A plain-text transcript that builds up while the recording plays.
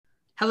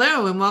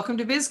Hello and welcome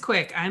to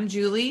BizQuick. I'm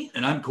Julie.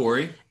 And I'm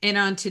Corey. And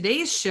on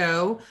today's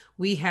show,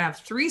 we have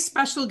three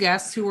special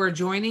guests who are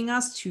joining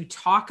us to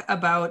talk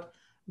about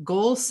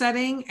goal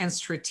setting and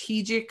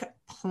strategic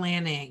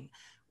planning.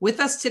 With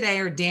us today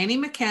are Danny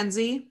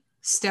McKenzie,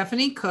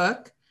 Stephanie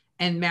Cook,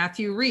 and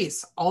Matthew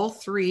Reese. All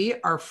three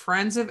are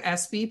friends of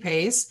SB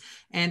Pace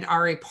and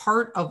are a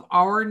part of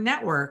our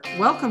network.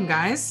 Welcome,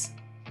 guys.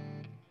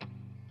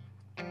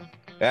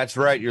 That's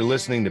right. You're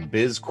listening to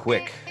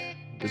BizQuick.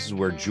 This is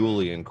where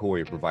Julie and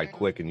Corey provide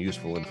quick and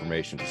useful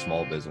information to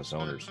small business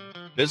owners.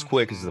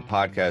 BizQuick is the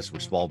podcast where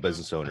small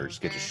business owners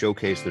get to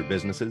showcase their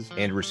businesses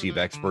and receive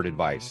expert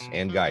advice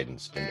and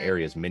guidance in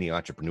areas many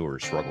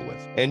entrepreneurs struggle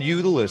with. And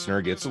you, the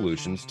listener, get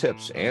solutions,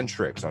 tips, and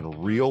tricks on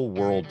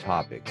real-world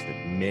topics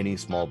that many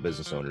small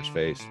business owners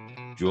face.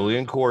 Julie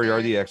and Corey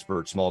are the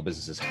experts small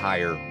businesses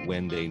hire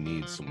when they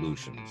need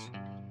solutions.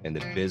 And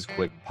the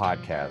BizQuick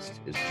podcast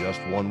is just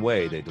one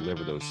way they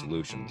deliver those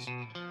solutions.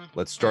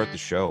 Let's start the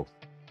show.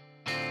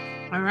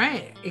 All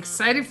right.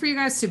 Excited for you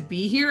guys to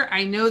be here.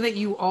 I know that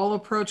you all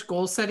approach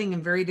goal setting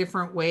in very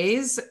different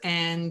ways.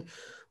 And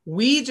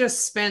we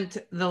just spent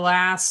the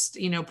last,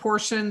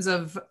 portions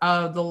of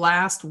the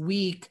last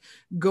week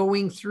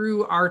going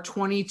through our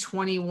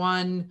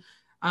 2021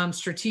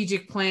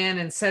 strategic plan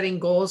and setting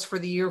goals for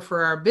the year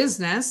for our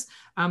business.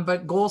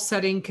 But goal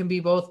setting can be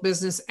both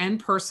business and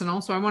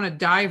personal. So I want to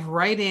dive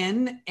right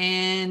in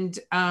and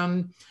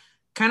kind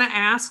of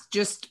ask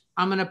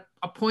I'm going to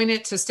point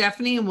it to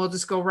Stephanie and we'll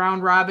just go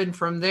round robin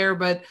from there.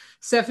 But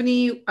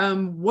Stephanie,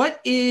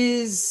 what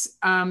is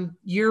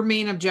your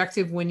main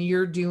objective when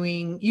you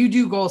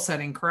do goal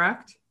setting,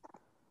 correct?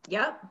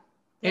 Yep.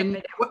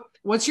 And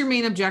what's your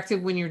main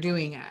objective when you're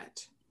doing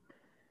it?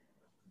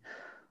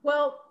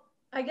 Well,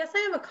 I guess I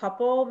have a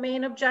couple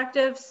main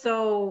objectives.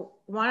 So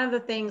one of the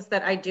things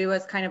that I do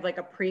as kind of like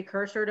a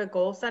precursor to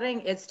goal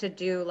setting is to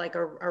do like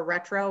a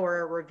retro or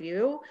a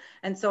review.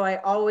 And so I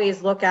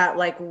always look at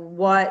like,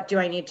 what do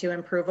I need to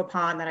improve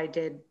upon that I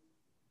did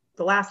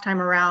the last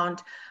time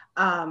around?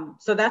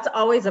 So that's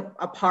always a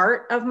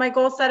part of my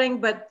goal setting.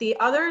 But the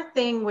other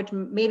thing, which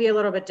may be a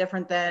little bit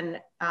different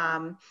than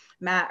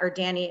Matt or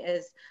Danny,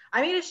 is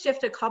I made a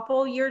shift a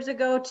couple years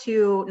ago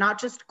to not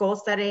just goal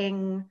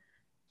setting,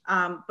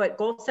 but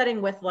goal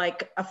setting with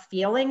like a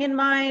feeling in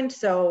mind.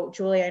 So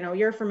Julie, I know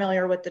you're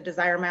familiar with the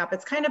Desire Map.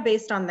 It's kind of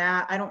based on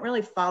that. I don't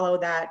really follow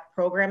that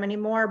program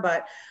anymore,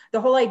 but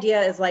the whole idea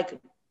is like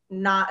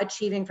not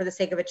achieving for the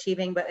sake of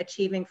achieving, but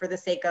achieving for the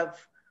sake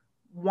of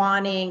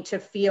wanting to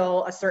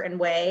feel a certain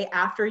way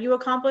after you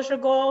accomplish a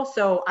goal.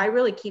 So I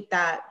really keep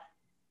that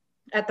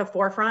at the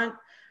forefront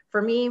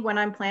for me when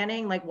I'm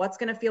planning, like what's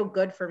going to feel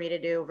good for me to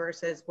do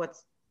versus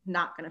what's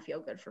not going to feel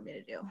good for me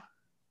to do.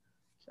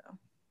 So.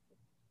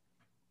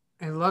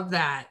 I love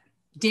that.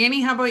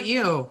 Danny, how about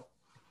you?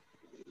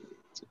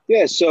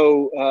 Yeah,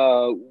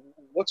 so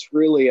what's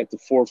really at the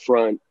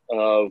forefront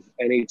of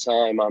any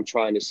time I'm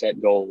trying to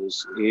set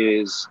goals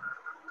is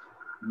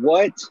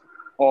what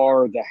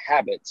are the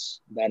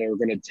habits that are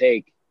going to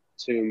take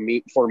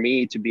for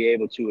me to be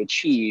able to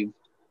achieve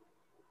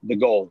the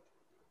goal.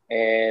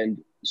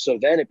 And so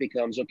then it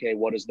becomes, okay,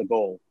 what is the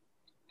goal?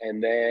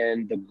 And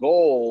then the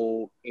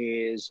goal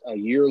is a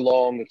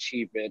year-long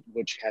achievement,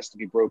 which has to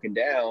be broken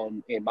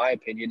down, in my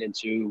opinion,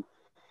 into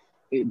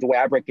the way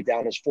I break it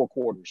down is 4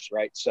 quarters,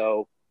 right?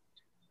 So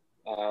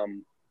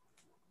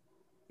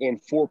in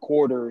 4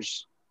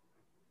 quarters,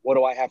 what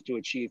do I have to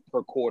achieve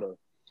per quarter?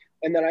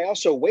 And then I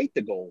also weight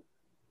the goal,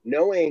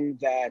 knowing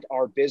that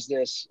our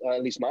business,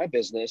 at least my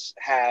business,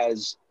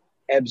 has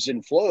ebbs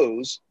and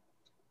flows.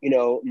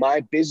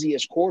 My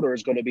busiest quarter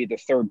is going to be the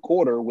 3rd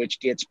quarter, which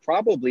gets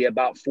probably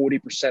about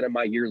 40% of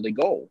my yearly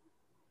goal.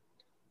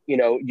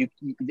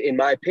 In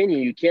my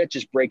opinion, you can't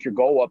just break your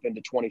goal up into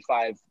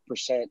 25%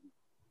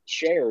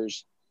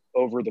 shares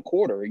over the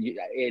quarter.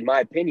 In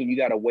my opinion, you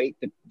got to weight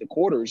the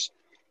quarters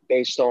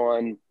based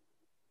on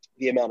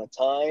the amount of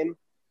time,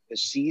 the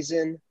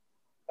season.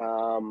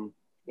 So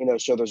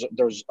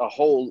there's a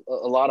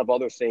lot of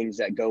other things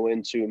that go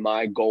into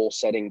my goal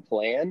setting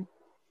plan.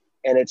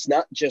 And it's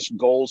not just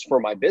goals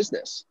for my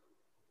business,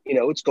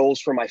 it's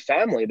goals for my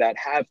family that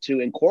have to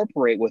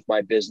incorporate with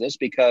my business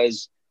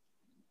because,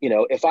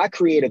 if I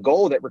create a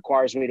goal that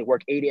requires me to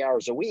work 80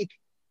 hours a week,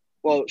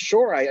 well,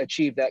 sure, I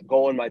achieve that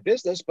goal in my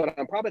business, but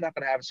I'm probably not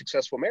going to have a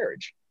successful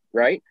marriage,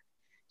 right?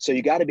 So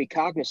you got to be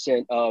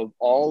cognizant of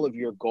all of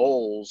your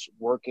goals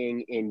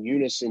working in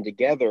unison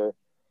together.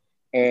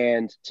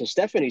 And to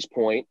Stephanie's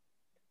point,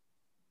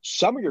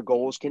 some of your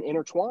goals can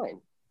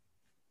intertwine.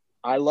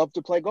 I love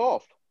to play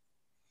golf.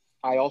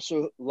 I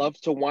also love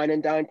to wine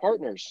and dine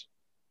partners.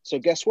 So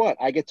guess what?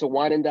 I get to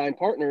wine and dine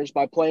partners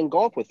by playing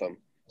golf with them.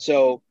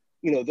 So,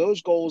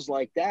 those goals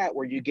like that,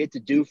 where you get to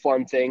do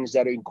fun things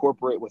that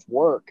incorporate with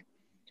work,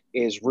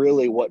 is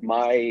really what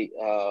my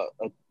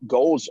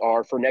goals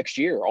are for next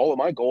year. All of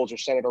my goals are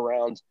centered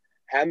around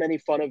how many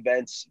fun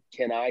events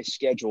can I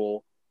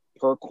schedule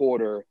per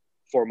quarter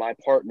for my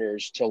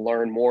partners to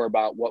learn more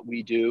about what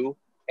we do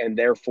and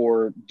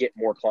therefore get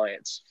more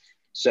clients.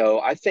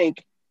 So I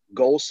think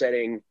goal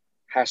setting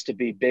has to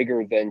be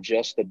bigger than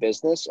just the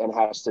business, and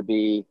has to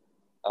be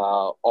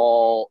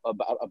all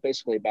about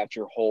basically about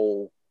your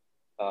whole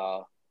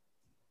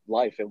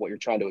life and what you're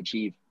trying to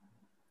achieve.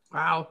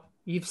 Wow.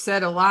 You've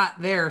said a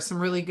lot there. Some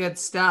really good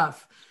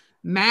stuff.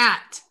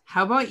 Matt,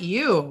 how about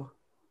you?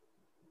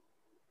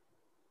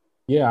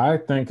 Yeah, I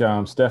think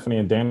Stephanie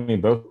and Danny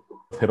both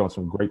hit on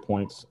some great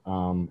points.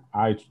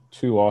 I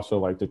too also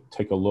like to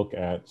take a look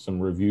at some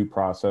review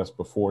process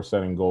before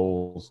setting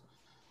goals.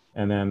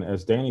 And then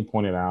as Danny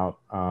pointed out,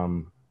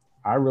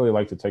 I really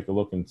like to take a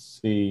look and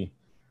see,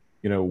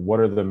 what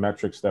are the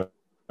metrics that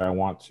I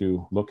want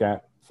to look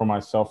at for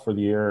myself for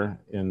the year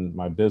in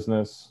my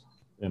business,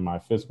 in my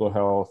physical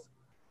health,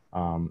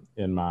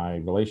 in my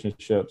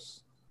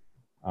relationships,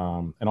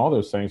 and all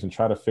those things, and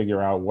try to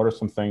figure out what are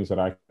some things that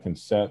I can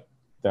set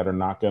that are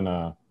not going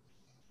to,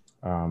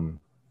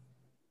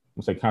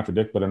 let's say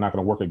contradict, but are not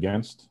going to work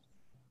against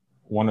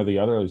one or the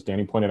other. As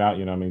Danny pointed out,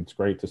 it's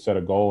great to set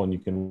a goal and you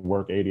can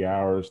work 80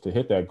 hours to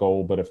hit that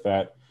goal. But if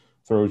that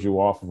throws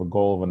you off of a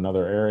goal of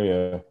another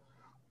area,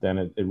 then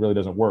it really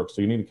doesn't work.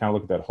 So you need to kind of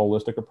look at that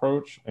holistic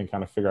approach and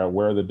kind of figure out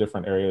where are the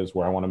different areas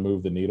where I want to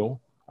move the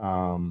needle.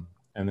 And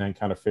then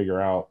kind of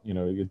figure out,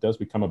 it does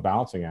become a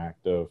balancing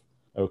act of,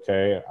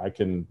 okay, I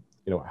can,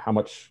 how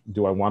much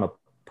do I want to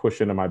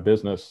push into my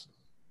business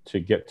to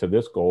get to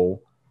this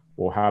goal?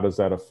 Well, how does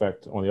that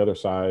affect on the other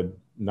side,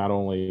 not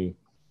only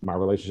my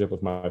relationship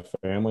with my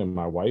family and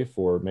my wife,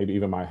 or maybe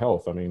even my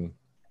health? I mean,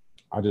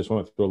 I just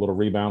went through a little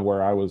rebound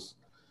where I was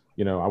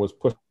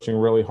pushing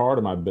really hard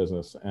in my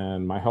business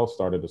and my health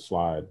started to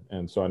slide.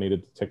 And so I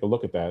needed to take a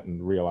look at that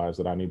and realize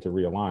that I need to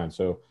realign.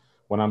 So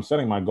when I'm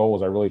setting my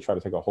goals, I really try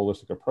to take a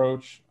holistic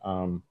approach.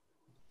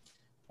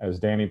 As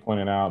Danny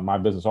pointed out, my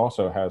business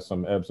also has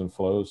some ebbs and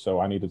flows. So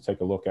I need to take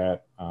a look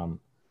at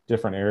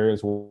different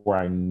areas where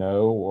I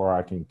know, or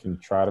I can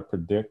try to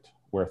predict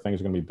where things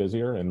are going to be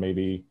busier, and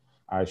maybe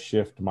I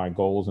shift my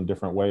goals in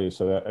different ways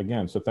so that,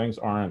 again, so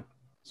I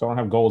don't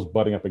have goals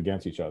butting up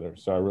against each other.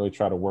 So I really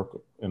try to work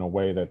in a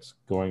way that's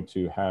going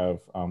to have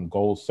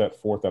goals set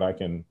forth that I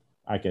can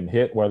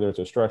hit, whether it's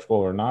a stretch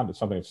goal or not. It's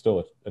something that's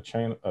still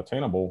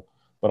attainable,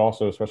 but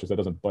also especially that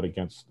doesn't butt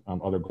against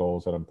other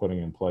goals that I'm putting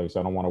in place.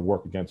 I don't want to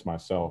work against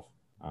myself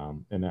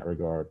in that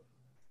regard.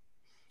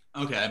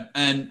 Okay.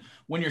 And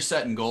when you're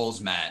setting goals,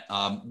 Matt,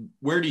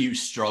 where do you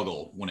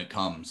struggle when it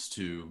comes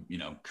to,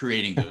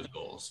 creating those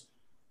goals?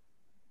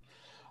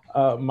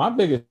 My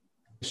biggest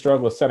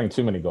struggle is setting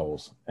too many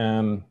goals.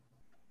 And,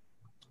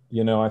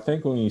 I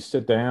think when you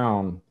sit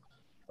down,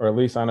 or at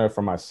least I know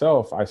for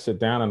myself, I sit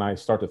down and I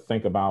start to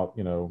think about,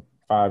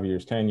 5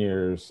 years, 10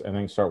 years, and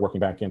then start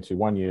working back into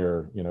 1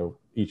 year,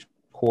 each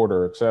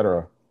quarter, et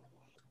cetera.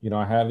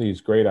 I have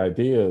these great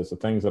ideas, the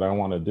things that I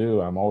want to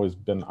do. I've always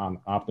been an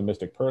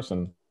optimistic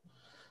person.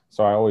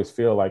 So I always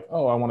feel like,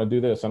 oh, I want to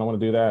do this and I want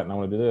to do that and I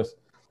want to do this.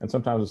 And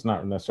sometimes it's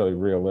not necessarily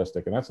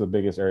realistic. And that's the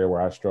biggest area where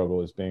I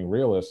struggle, is being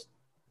realist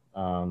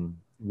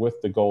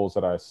with the goals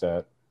that I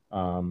set.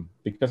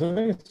 Because I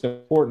think it's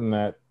important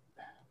that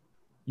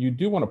you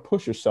do want to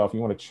push yourself.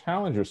 You want to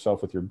challenge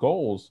yourself with your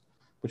goals,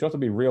 but you have to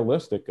be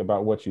realistic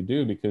about what you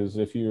do. Because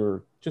if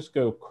you're just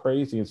go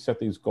crazy and set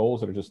these goals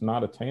that are just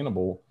not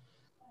attainable,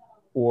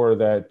 or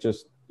that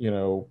just,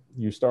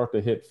 you start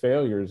to hit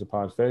failures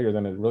upon failure,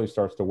 then it really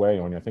starts to weigh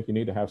on you. I think you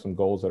need to have some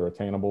goals that are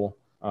attainable,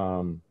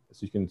 so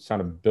you can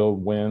kind of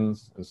build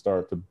wins and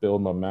start to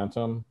build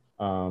momentum.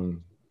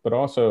 But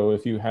also,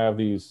 if you have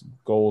these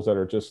goals that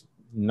are just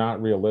not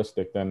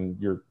realistic, then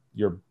your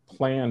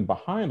plan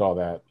behind all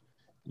that,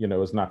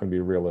 is not going to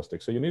be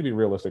realistic. So you need to be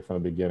realistic from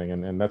the beginning.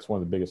 And that's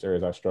one of the biggest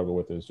areas I struggle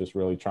with, is just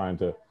really trying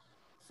to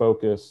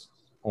focus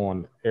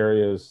on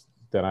areas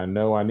that I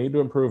know I need to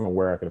improve and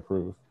where I can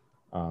improve,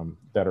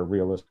 that are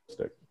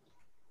realistic.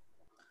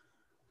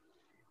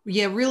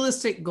 Yeah,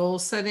 realistic goal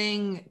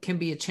setting can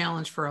be a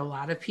challenge for a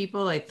lot of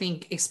people. I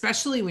think,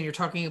 especially when you're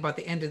talking about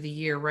the end of the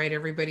year, right?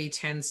 Everybody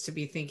tends to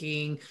be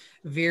thinking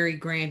very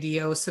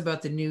grandiose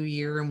about the new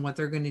year and what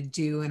they're going to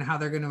do and how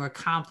they're going to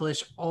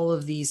accomplish all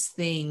of these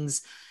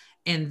things.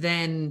 And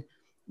then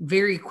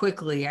very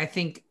quickly, I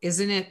think,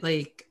 isn't it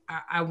like,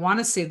 I want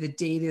to say the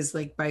date is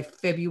like by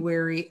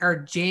February or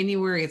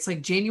January, it's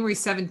like January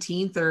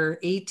 17th or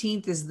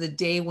 18th is the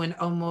day when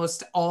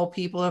almost all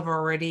people have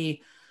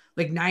already,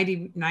 like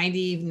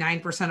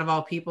 99% of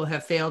all people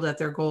have failed at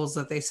their goals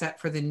that they set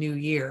for the new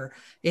year.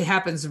 It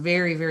happens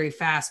very, very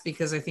fast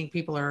because I think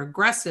people are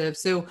aggressive.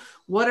 So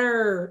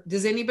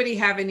does anybody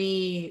have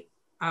any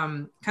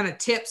kind of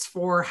tips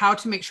for how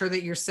to make sure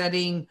that you're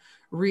setting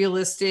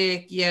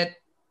realistic yet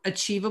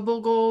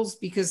achievable goals?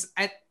 Because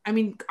I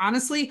mean,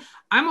 honestly,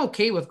 I'm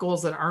okay with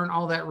goals that aren't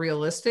all that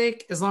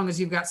realistic, as long as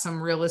you've got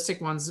some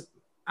realistic ones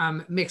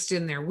mixed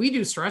in there. We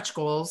do stretch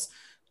goals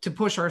to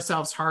push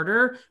ourselves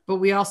harder, but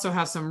we also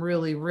have some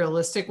really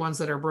realistic ones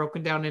that are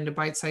broken down into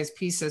bite-sized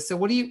pieces. So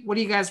what do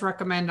you guys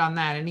recommend on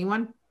that?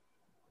 Anyone?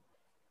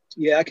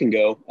 Yeah, I can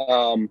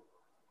go.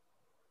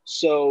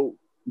 So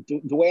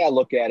the way I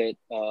look at it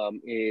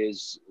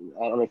is,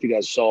 I don't know if you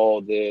guys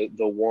saw the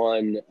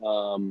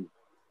one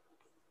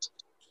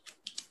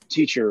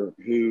teacher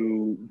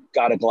who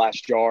got a glass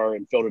jar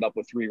and filled it up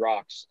with 3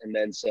 rocks and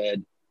then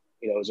said,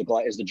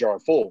 is the jar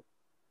full?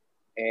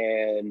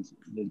 And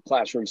the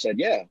classroom said,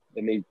 yeah.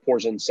 And he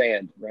pours in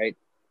sand, right?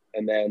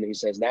 And then he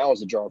says, now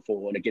is the jar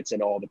full? And it gets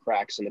in all the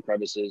cracks and the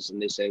crevices.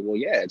 And they say, well,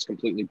 yeah, it's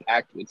completely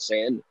packed with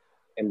sand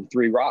and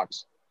 3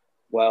 rocks.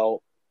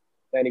 Well,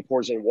 then he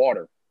pours in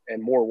water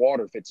and more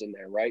water fits in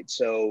there, right?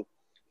 So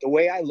the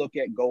way I look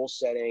at goal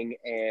setting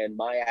and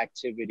my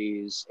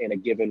activities in a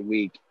given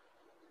week,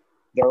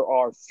 there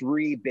are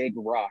 3 big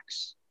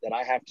rocks that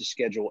I have to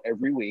schedule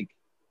every week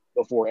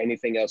before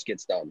anything else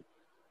gets done.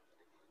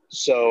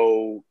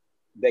 So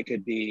they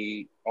could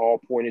be all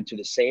pointed to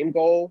the same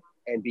goal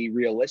and be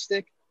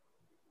realistic.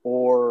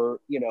 Or,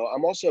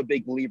 I'm also a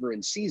big believer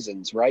in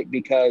seasons, right?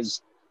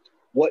 Because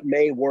what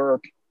may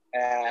work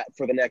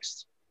for the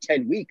next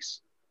 10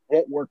 weeks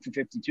won't work for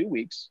 52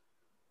 weeks,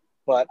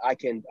 but I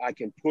can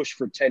push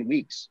for 10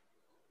 weeks.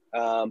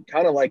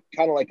 Kind of like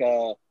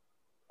a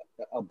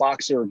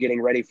boxer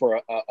getting ready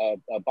for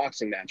a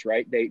boxing match,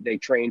 right? They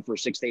train for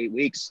 6 to 8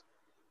 weeks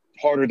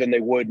harder than they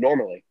would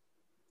normally.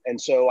 And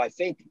so I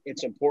think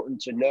it's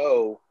important to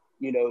know,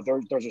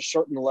 there's a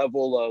certain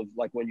level of,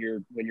 like, when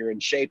you're in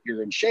shape,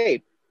 you're in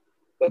shape.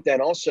 But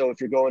then also,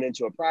 if you're going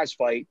into a prize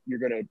fight, you're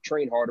going to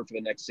train harder for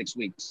the next 6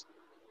 weeks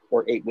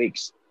or 8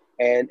 weeks.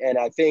 And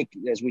I think,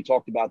 as we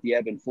talked about the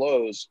ebb and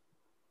flows,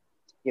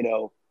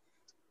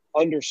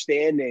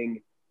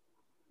 understanding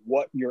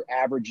what your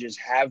averages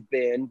have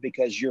been,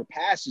 because your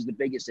past is the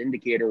biggest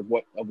indicator of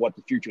what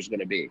the future is going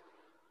to be.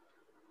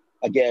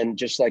 Again,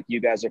 just like you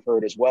guys have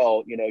heard as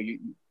well,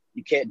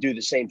 you can't do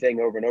the same thing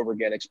over and over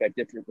again, expect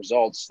different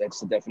results. That's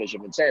the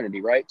definition of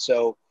insanity, right?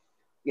 So,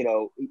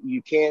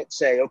 you can't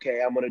say,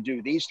 okay, I'm going to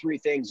do these 3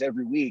 things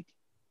every week,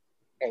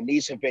 and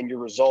these have been your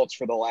results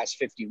for the last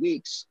 50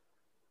 weeks,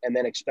 and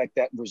then expect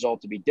that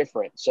result to be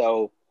different.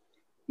 So,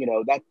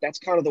 that's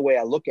kind of the way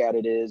I look at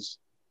it, is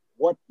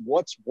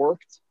what's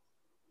worked,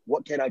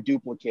 what can I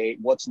duplicate,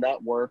 what's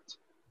not worked,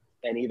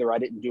 and either I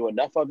didn't do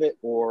enough of it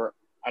or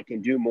I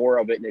can do more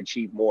of it and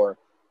achieve more.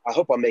 I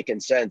hope I'm making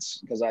sense,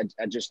 because I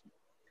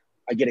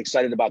get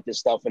excited about this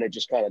stuff and it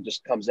just kind of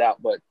just comes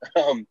out. But,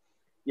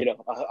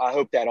 I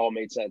hope that all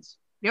made sense.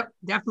 Yep,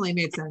 definitely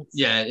made sense.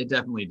 Yeah, it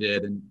definitely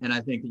did. And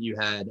I think that you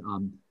had,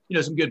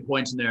 some good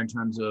points in there in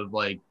terms of,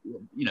 like,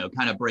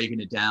 kind of breaking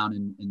it down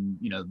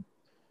and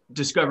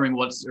discovering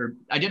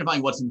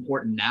identifying what's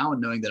important now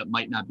and knowing that it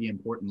might not be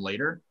important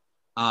later.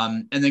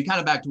 And then kind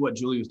of back to what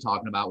Julie was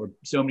talking about, where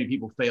so many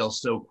people fail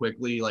so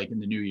quickly, like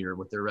in the new year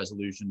with their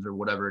resolutions or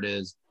whatever it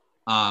is.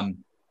 And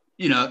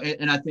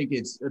I think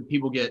it's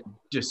people get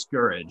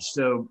discouraged.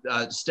 So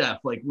Steph,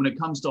 like, when it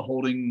comes to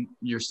holding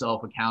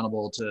yourself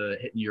accountable to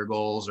hitting your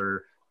goals,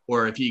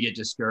 or if you get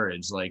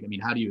discouraged, like,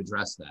 how do you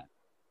address that?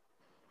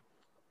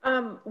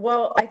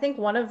 Well, I think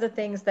one of the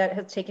things that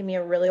has taken me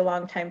a really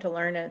long time to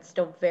learn, and it's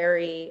still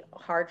very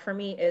hard for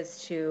me,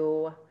 is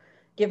to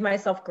give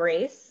myself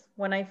grace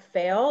when I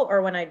fail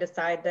or when I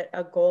decide that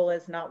a goal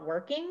is not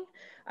working.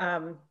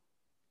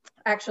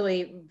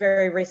 Actually,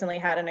 very recently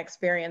had an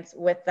experience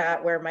with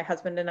that, where my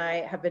husband and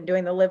I have been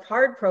doing the Live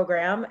Hard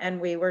program,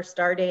 and we were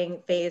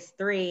starting phase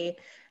 3,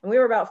 and we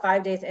were about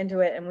 5 days into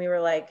it, and we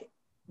were like,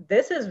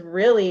 this is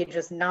really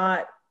just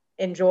not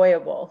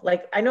enjoyable.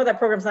 Like, I know that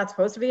program's not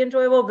supposed to be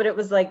enjoyable, but it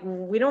was like,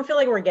 we don't feel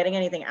like we're getting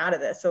anything out of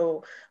this.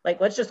 So, like,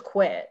 let's just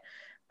quit.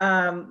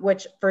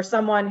 Which, for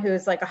someone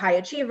who's like a high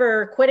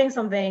achiever, quitting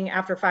something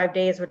after 5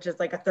 days, which is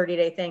like a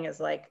 30-day thing, is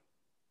like,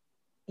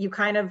 you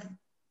kind of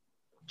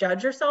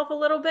judge yourself a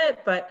little bit.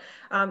 But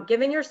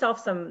giving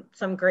yourself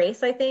some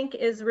grace, I think,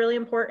 is really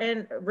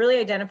important. Really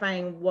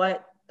identifying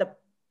what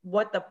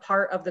the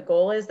part of the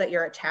goal is that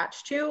you're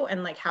attached to,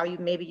 and like how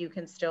you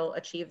can still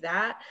achieve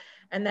that.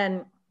 And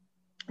then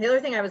the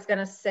other thing I was going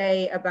to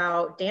say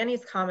about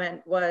Danny's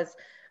comment was,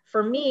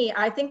 for me,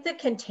 I think the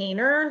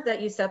container that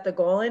you set the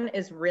goal in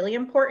is really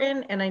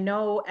important. And I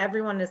know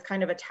everyone is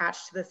kind of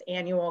attached to this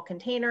annual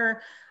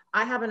container.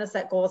 I happen to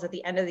set goals at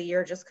the end of the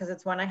year just because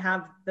it's when I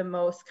have the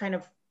most kind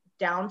of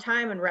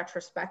downtime and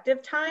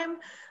retrospective time.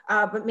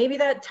 But maybe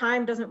that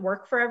time doesn't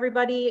work for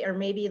everybody, or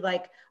maybe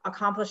like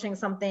accomplishing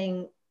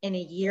something in a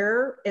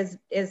year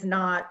is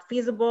not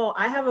feasible.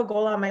 I have a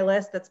goal on my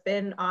list that's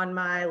been on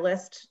my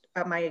list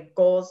of my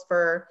goals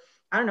for,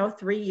 I don't know,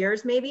 3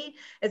 years maybe.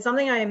 It's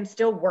something I'm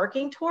still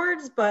working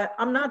towards, but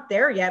I'm not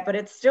there yet, but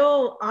it's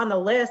still on the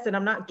list, and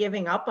I'm not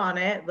giving up on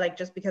it, like,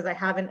 just because I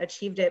haven't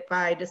achieved it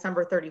by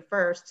December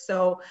 31st.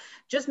 So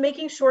just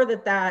making sure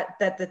that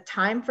the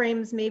time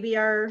frames maybe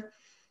are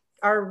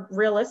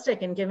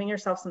realistic, and giving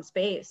yourself some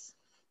space.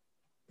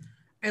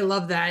 I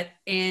love that.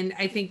 And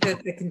I think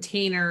that the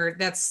container,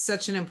 that's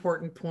such an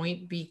important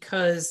point,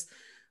 because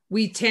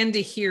we tend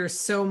to hear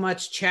so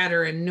much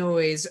chatter and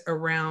noise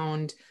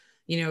around,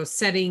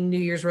 setting New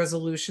Year's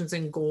resolutions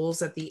and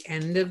goals at the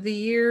end of the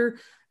year.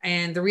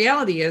 And the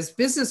reality is,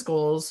 business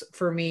goals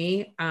for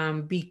me,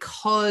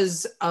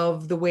 because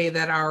of the way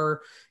that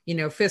our,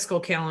 fiscal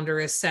calendar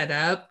is set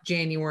up,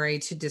 January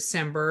to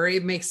December,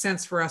 it makes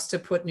sense for us to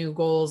put new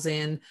goals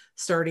in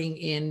starting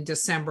in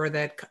December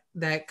that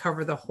that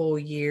cover the whole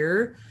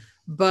year.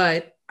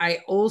 But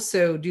I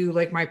also do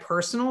like my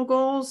personal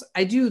goals.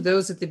 I do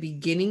those at the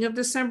beginning of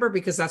December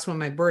because that's when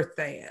my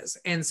birthday is.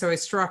 And so I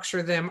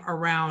structure them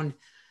around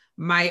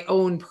my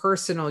own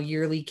personal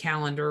yearly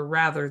calendar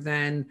rather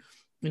than,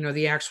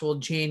 the actual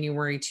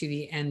January to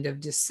the end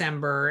of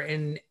December.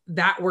 And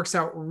that works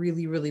out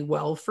really, really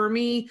well for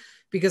me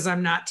because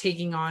I'm not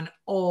taking on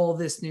all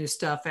this new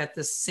stuff at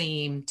the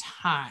same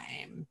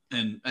time.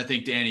 And I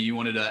think, Danny, you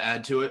wanted to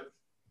add to it?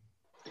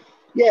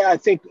 Yeah, I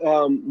think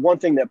one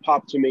thing that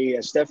popped to me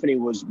as Stephanie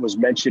was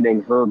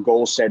mentioning her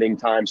goal setting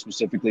time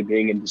specifically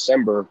being in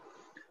December.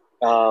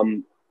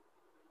 I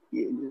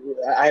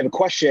have a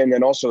question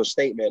and also a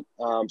statement.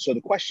 So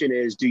the question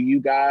is, do you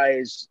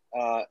guys,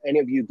 any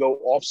of you go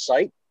off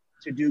site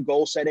to do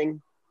goal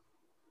setting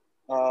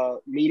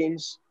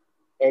meetings?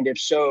 And if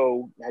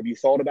so, have you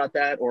thought about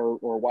that or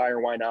why or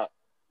why not?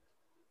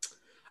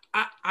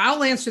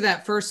 I'll answer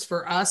that first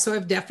for us. So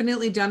I've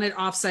definitely done it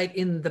offsite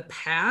in the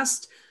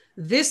past.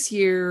 This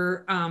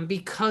year,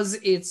 because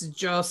it's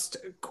just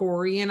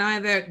Corey and I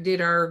that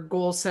did our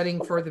goal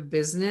setting for the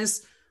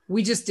business,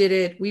 we just did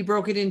it. We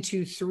broke it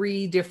into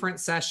 3 different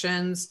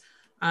sessions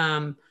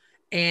and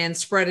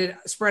spread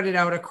it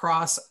out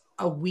across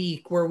a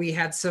week where we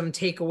had some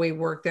takeaway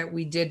work that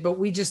we did, but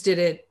we just did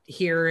it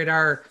here at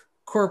our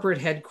corporate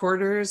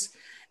headquarters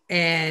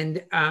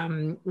and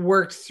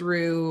worked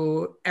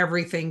through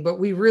everything. But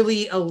we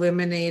really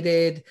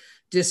eliminated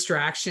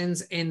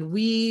distractions. And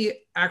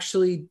we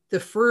actually, the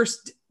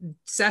first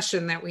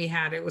session that we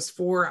had, it was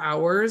 4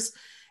 hours.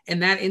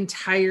 And that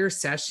entire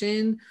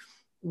session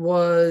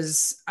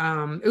was,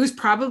 it was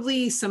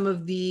probably some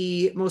of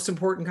the most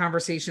important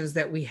conversations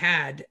that we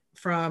had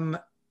from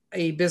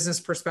a business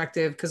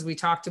perspective, because we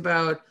talked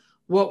about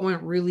what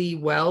went really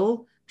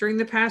well during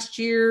the past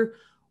year.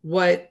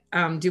 What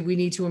did we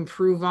need to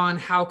improve on?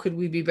 How could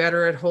we be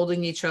better at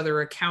holding each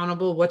other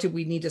accountable? What did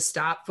we need to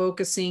stop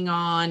focusing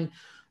on?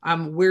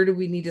 Where do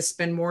we need to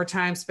spend more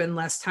time, spend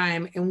less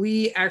time? And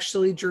we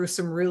actually drew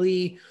some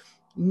really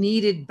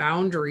needed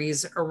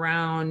boundaries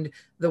around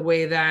the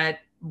way that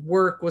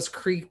work was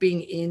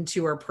creeping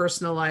into our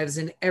personal lives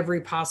in every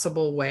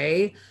possible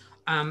way.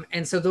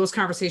 And so those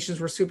conversations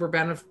were super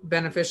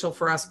beneficial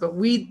for us, but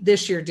we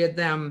this year did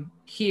them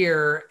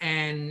here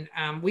and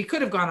we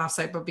could have gone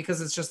offsite, but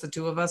because it's just the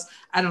 2 of us,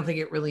 I don't think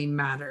it really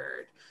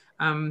mattered.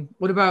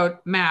 What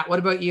about Matt? What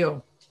about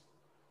you?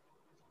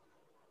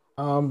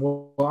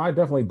 Well, I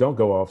definitely don't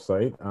go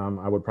off-site.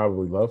 I would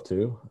probably love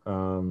to,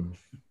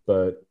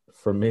 but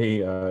for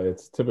me,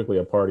 it's typically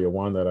a party of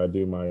one that I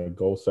do my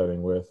goal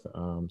setting with.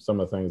 Some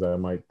of the things I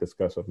might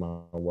discuss with my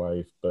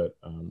wife, but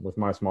with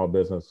my small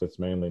business, it's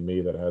mainly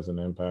me that has an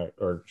impact,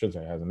 or should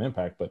say has an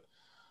impact, but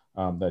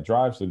that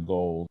drives the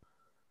goal.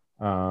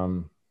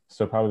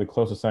 So probably the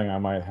closest thing I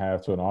might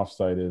have to an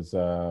offsite is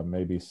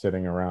maybe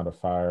sitting around a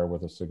fire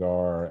with a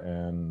cigar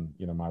and,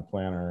 my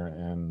planner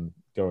and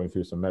going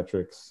through some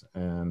metrics.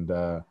 And,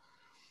 I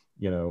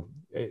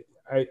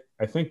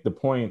think the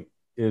point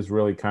is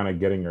really kind of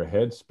getting your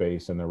head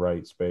space in the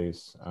right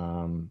space.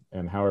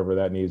 And however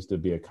that needs to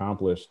be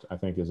accomplished, I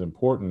think is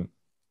important.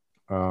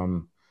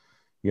 I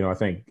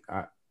think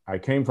I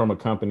came from a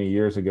company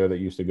years ago that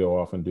used to go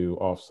off and do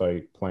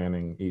offsite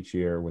planning each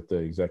year with the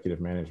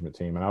executive management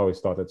team. And I always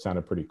thought that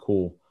sounded pretty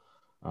cool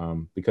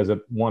because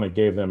it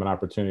gave them an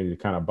opportunity to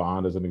kind of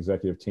bond as an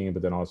executive team,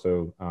 but then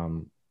also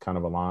kind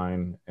of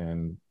align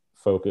and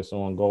focus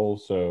on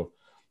goals. So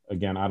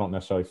again, I don't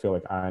necessarily feel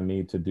like I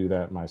need to do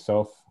that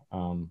myself.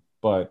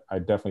 But I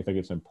definitely think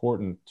it's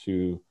important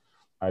to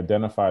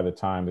identify the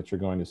time that you're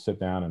going to sit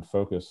down and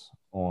focus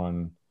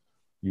on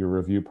your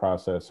review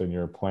process and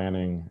your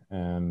planning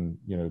and,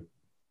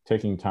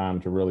 taking time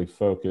to really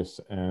focus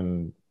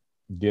and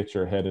get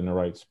your head in the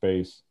right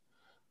space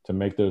to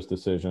make those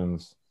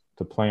decisions,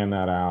 to plan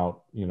that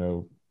out,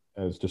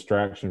 as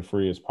distraction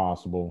free as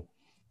possible.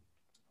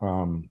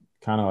 Kind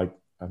of like,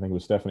 I think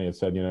what Stephanie had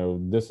said,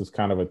 this is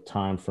kind of a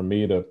time for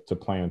me to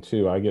plan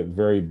too. I get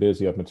very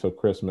busy up until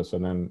Christmas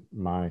and then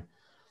my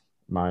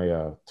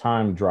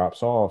time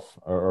drops off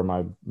or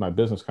my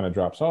business kind of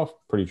drops off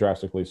pretty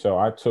drastically. So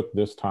I took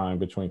this time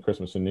between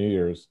Christmas and New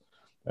Year's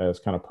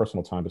as kind of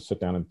personal time to sit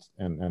down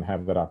and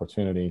have that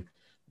opportunity.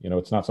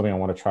 It's not something I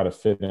want to try to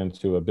fit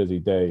into a busy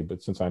day,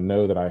 but since I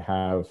know that I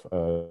have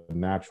a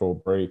natural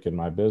break in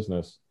my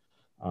business,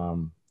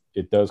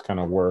 it does kind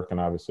of work.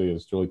 And obviously,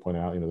 as Julie pointed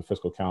out, the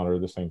fiscal calendar,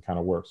 this thing kind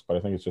of works, but I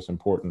think it's just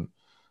important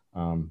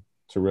to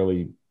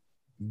really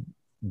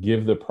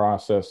give the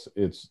process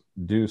its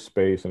due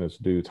space and its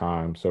due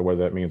time. So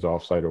whether that means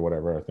offsite or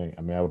whatever,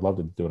 I would love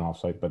to do an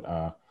offsite, but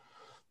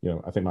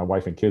I think my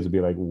wife and kids would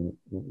be like,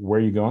 where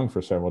are you going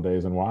for several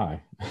days and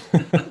why?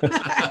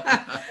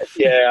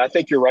 Yeah, I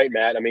think you're right,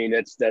 Matt. I mean,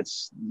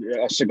 that's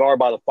a cigar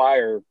by the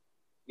fire,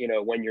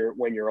 when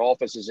your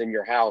office is in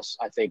your house,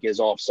 I think is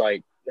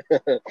offsite.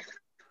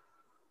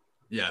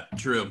 Yeah,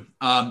 true.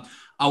 I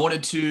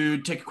wanted to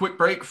take a quick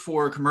break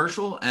for a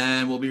commercial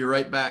and we'll be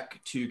right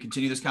back to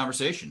continue this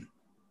conversation.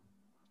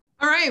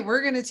 All right,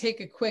 we're going to take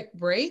a quick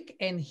break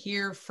and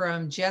hear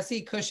from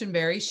Jessie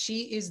Cushenberry.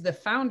 She is the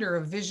founder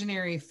of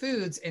Visionary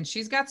Foods, and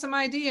she's got some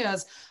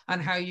ideas on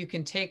how you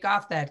can take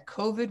off that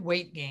COVID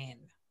weight gain.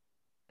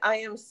 I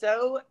am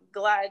so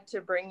glad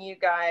to bring you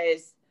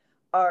guys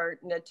our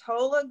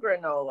Natola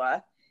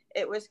granola.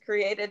 It was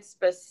created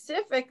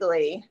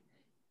specifically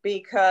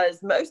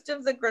because most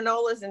of the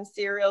granolas and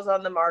cereals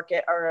on the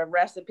market are a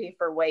recipe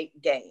for weight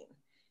gain.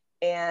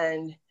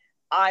 And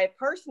I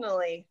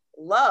personally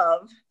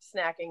love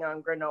snacking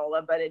on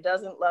granola, but it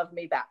doesn't love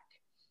me back.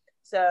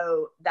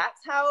 So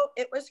that's how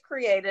it was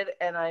created,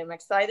 and I'm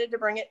excited to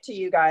bring it to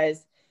you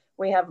guys.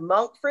 We have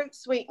monk fruit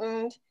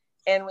sweetened,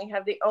 and we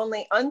have the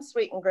only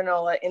unsweetened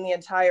granola in the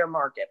entire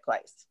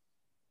marketplace.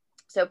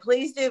 So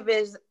please do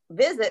visit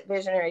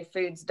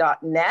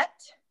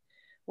visionaryfoods.net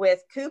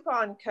with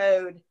coupon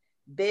code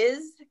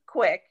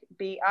BIZQUICK,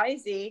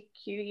 BIZQUIK,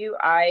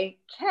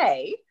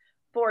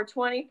 for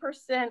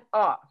 20%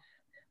 off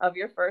of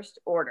your first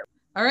order.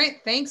 All right.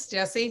 Thanks,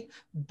 Jessie.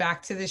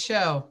 Back to the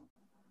show.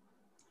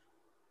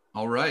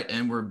 All right.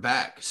 And we're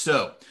back.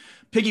 So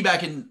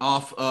piggybacking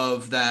off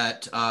of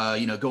that,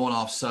 going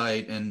off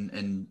site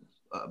and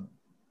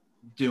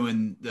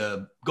doing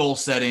the goal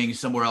setting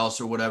somewhere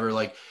else or whatever,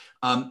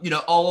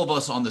 all of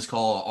us on this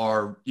call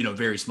are,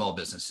 very small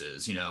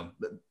businesses,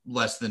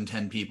 less than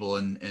 10 people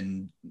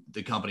and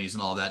the companies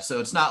and all that. So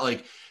it's not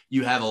like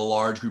you have a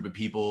large group of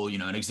people,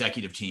 an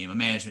executive team, a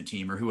management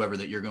team, or whoever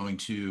that you're going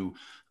to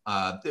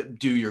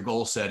do your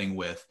goal setting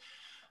with.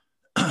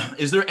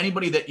 Is there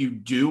anybody that you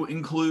do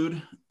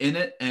include in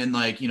it? And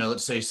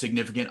let's say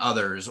significant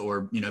others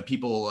or,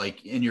 people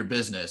in your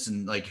business,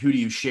 and who do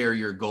you share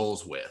your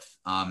goals with?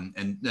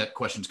 And that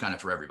question's kind of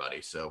for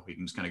everybody. So we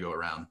can just kind of go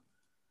around.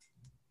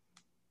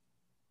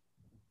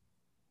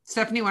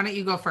 Stephanie, why don't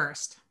you go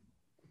first?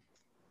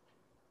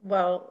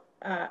 Well,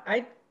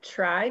 I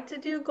tried to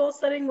do goal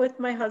setting with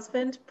my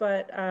husband,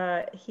 but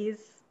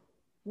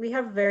we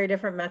have very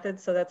different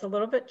methods, so that's a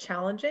little bit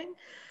challenging.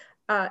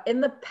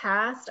 In the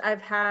past,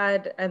 I've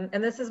had, and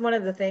this is one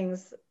of the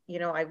things,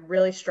 I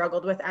really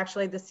struggled with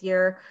actually this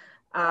year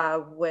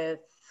with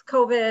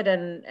COVID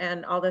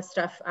and all this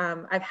stuff.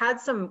 I've had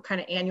some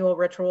kind of annual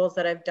rituals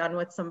that I've done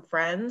with some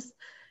friends,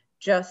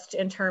 just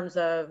in terms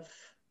of,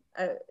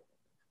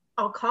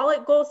 I'll call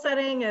it goal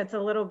setting. It's a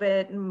little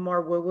bit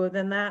more woo-woo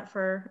than that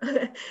for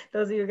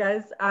those of you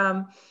guys.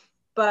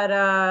 But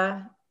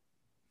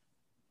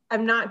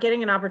I'm not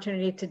getting an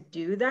opportunity to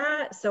do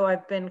that. So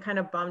I've been kind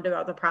of bummed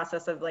about the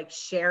process of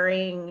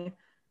sharing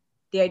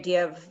the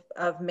idea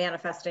of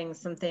manifesting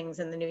some things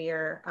in the new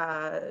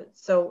year.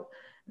 So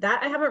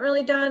that I haven't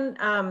really done.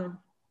 And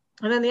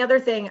then the other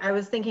thing, I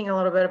was thinking a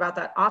little bit about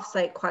that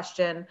offsite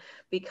question,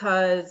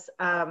 because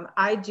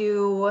I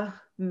do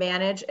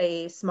manage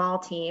a small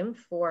team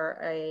for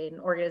an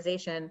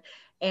organization.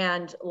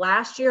 And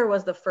last year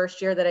was the first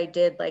year that I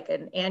did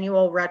an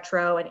annual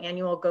retro, an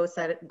annual goal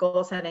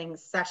setting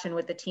session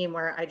with the team,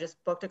 where I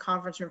just booked a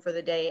conference room for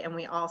the day and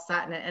we all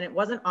sat in it. And it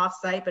wasn't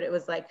offsite, but it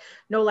was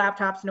no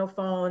laptops, no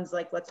phones,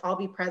 let's all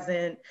be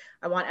present.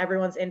 I want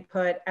everyone's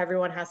input.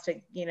 Everyone has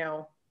to,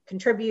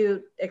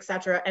 contribute,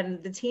 etc.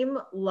 And the team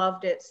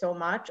loved it so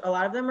much. A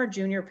lot of them are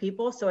junior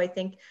people. So I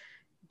think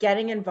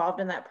getting involved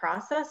in that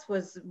process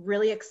was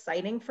really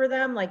exciting for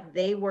them.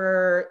 They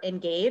were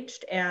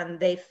engaged and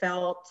they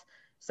felt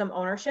some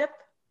ownership.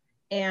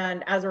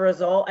 And as a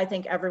result, I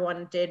think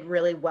everyone did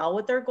really well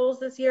with their goals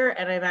this year.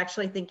 And I'm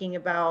actually thinking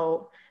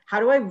about, how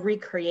do I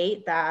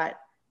recreate that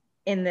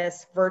in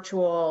this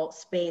virtual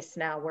space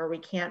now where we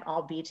can't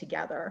all be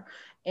together?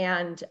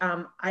 And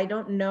I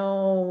don't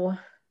know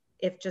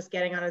if just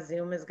getting on a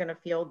Zoom is going to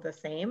feel the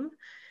same.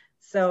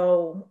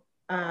 So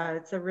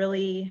it's a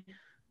really,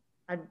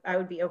 I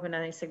would be open to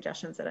any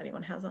suggestions that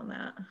anyone has on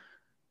that.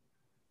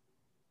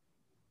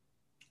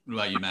 What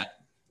about you, Matt?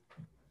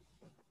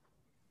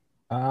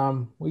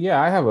 Well, yeah,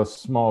 I have a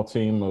small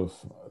team of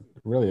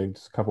really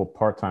just a couple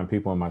part-time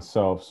people and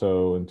myself.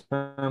 So in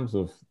terms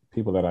of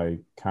people that I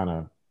kind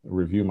of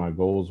review my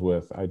goals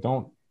with, I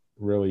don't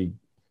really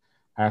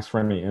ask for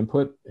any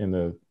input in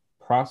the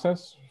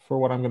process for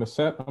what I'm going to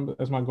set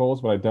as my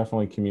goals, but I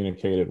definitely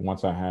communicate it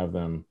once I have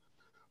them.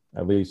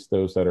 At least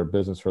those that are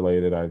business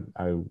related, I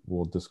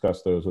will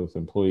discuss those with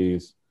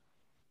employees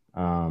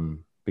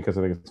because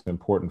I think it's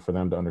important for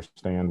them to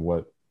understand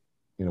what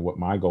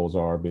my goals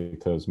are,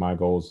 because my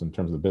goals in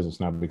terms of the business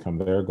now become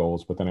their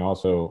goals, but then I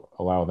also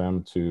allow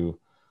them to,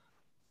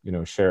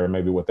 share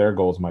maybe what their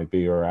goals might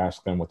be, or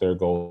ask them what their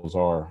goals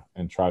are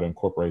and try to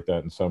incorporate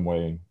that in some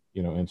way,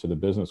 into the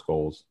business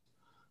goals.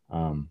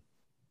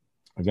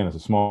 Again, it's a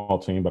small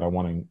team, but I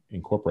want to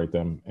incorporate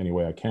them any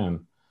way I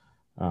can.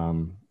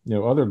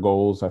 Other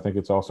goals, I think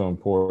it's also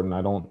important.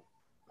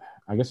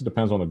 I guess it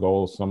depends on the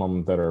goals. Some of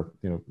them that are,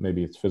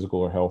 maybe it's physical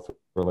or health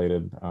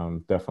related.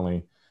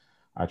 Definitely,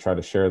 I try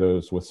to share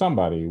those with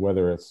somebody,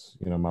 whether it's,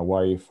 my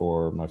wife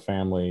or my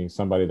family,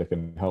 somebody that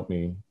can help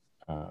me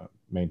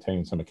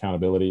maintain some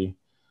accountability.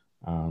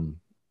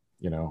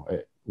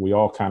 We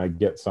all kind of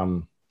get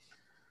some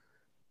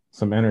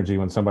energy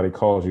when somebody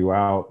calls you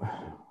out.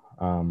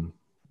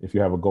 if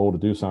you have a goal to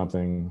do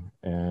something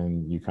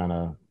and you kind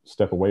of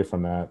step away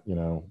from that, you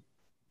know,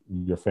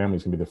 your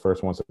family's gonna be the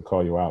first ones to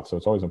call you out. So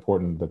it's always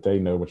important that they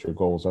know what your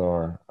goals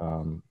are,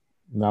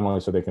 not only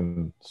so they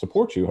can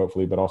support you,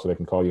 hopefully, but also they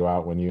can call you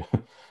out when you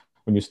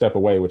when you step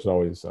away, which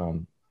is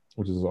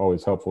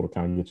always helpful to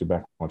kind of get you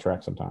back on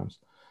track sometimes.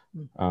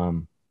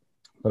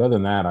 But other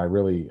than that, I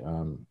really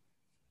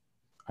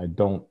I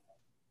don't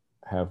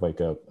have like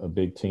a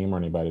big team or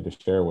anybody to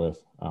share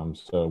with.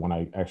 So when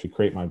I actually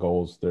create my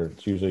goals,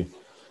 it's usually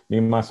me,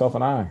 myself,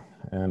 and I,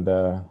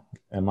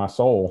 and my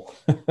soul.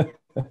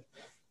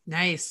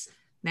 Nice.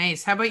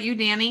 How about you,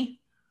 Danny?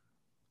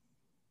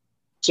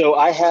 So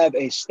I have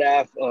a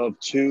staff of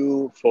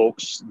 2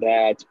 folks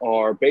that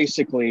are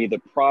basically the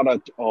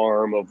product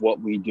arm of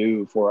what we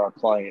do for our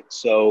clients.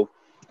 So,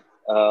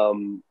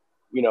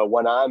 you know,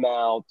 when I'm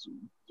out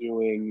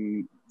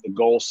doing the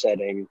goal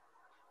setting,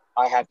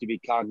 I have to be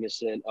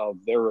cognizant of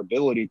their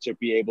ability to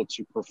be able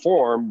to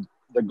perform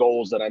the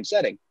goals that I'm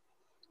setting.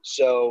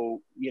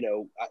 So, you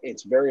know,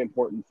 it's very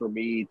important for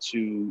me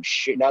to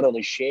not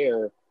only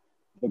share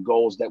the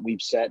goals that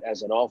we've set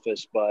as an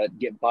office, but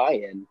get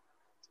buy-in,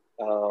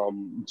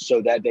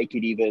 so that they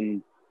could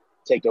even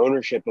take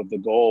ownership of the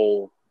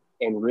goal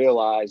and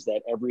realize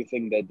that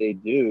everything that they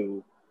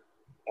do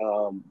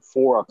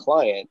for a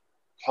client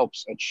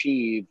helps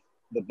achieve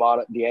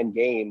the end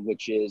game,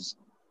 which is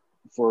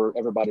for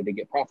everybody to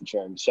get profit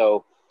sharing.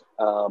 So,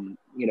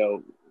 you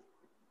know,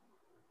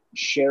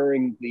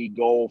 sharing the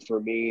goal for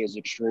me is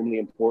extremely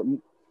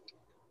important,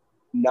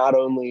 not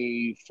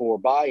only for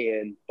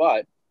buy-in,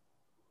 but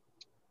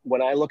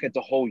when I look at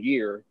the whole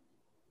year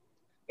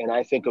and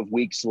I think of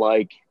weeks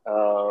like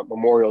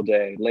Memorial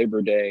Day,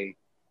 Labor Day,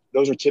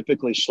 those are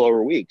typically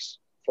slower weeks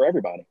for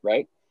everybody,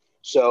 right?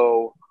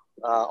 So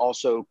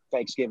also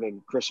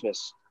Thanksgiving,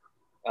 Christmas,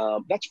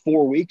 that's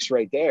 4 weeks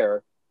right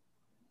there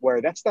where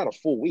that's not a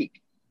full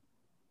week.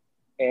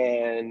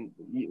 And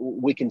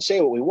we can say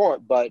what we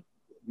want, but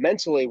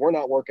mentally we're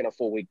not working a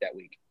full week that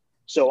week.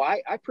 So I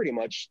pretty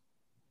much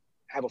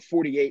have a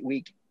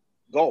 48-week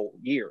goal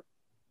year,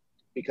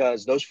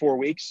 because those 4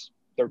 weeks,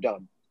 they're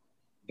done.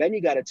 Then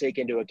you got to take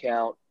into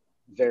account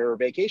their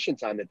vacation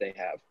time that they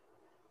have.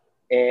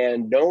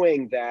 And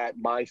knowing that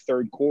my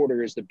third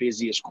quarter is the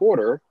busiest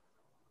quarter,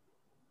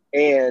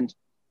 and,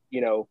 you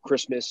know,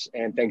 Christmas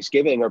and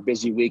Thanksgiving are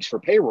busy weeks for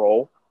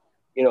payroll,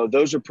 you know,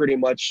 those are pretty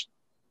much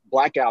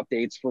blackout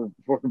dates for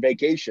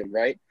vacation,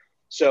 right?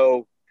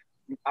 So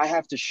I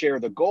have to share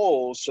the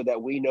goals so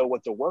that we know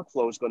what the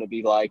workflow is going to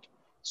be like,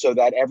 so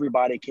that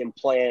everybody can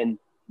plan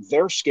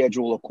their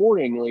schedule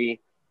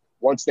accordingly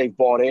once they've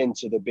bought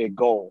into the big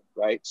goal,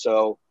 right?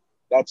 So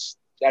that's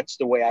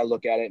the way I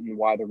look at it, and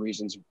why the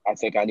reasons I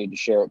think I need to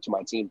share it to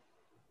my team.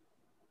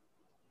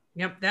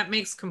 Yep, that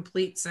makes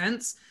complete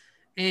sense.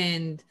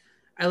 And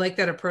I like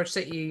that approach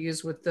that you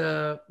use with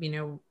the, you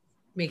know,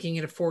 making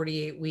it a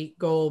 48-week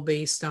goal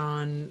based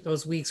on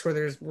those weeks where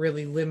there's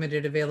really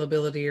limited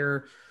availability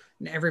or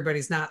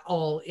everybody's not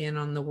all in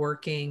on the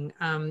working.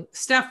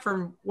 Steph,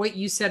 from what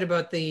you said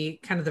about the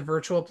kind of the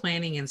virtual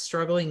planning and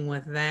struggling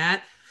with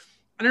that,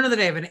 I don't know that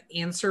I have an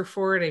answer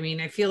for it. I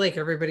mean, I feel like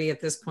everybody at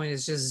this point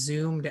is just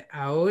zoomed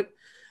out,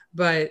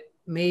 but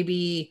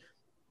maybe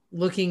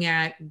looking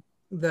at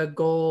the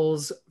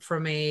goals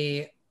from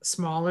a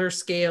smaller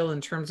scale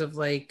in terms of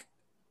like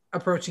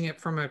approaching it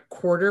from a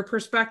quarter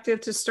perspective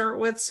to start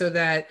with, so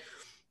that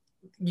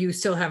you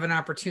still have an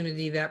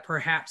opportunity that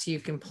perhaps you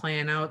can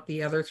plan out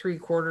the other 3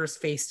 quarters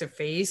face to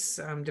face,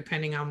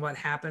 depending on what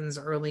happens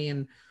early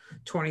in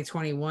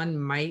 2021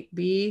 might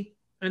be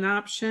an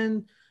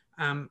option.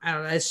 I don't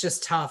know. It's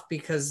just tough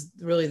because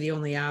really the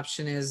only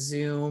option is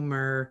Zoom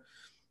or,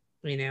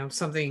 you know,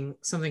 something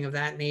of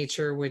that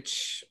nature,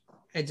 which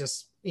I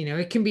just, you know,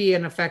 it can be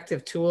an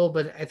effective tool,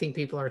 but I think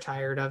people are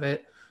tired of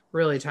it,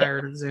 really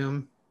tired of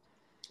Zoom.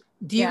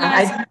 Do you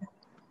guys?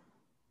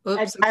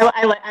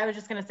 I was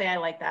just going to say, I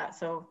like that.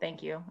 So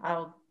thank you.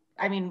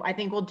 I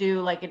think we'll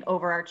do like an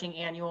overarching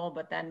annual,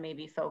 but then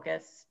maybe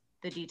focus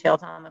the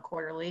details on the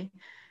quarterly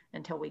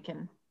until we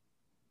can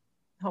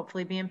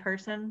hopefully be in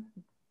person.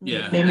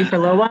 Yeah. Maybe for a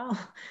little while.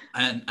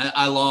 And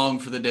I long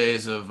for the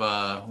days of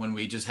when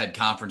we just had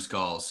conference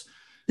calls,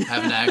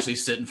 having to actually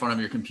sit in front of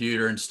your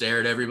computer and stare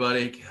at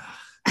everybody.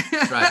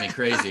 Drive me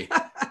crazy.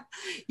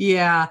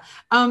 Yeah.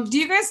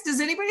 Does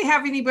anybody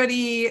have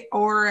anybody,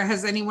 or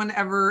has anyone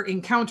ever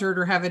encountered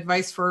or have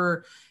advice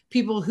for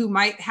people who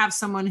might have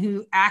someone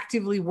who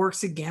actively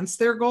works against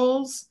their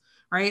goals,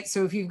 right?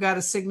 So if you've got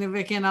a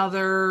significant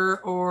other,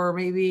 or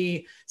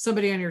maybe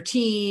somebody on your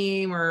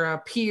team or a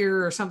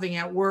peer or something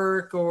at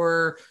work,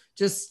 or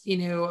just, you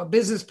know, a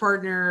business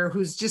partner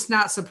who's just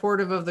not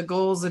supportive of the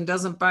goals and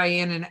doesn't buy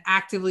in and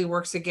actively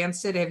works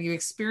against it. Have you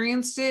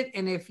experienced it?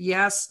 And if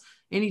yes,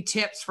 any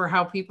tips for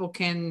how people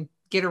can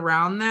get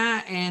around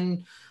that?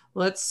 And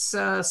let's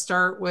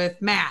start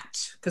with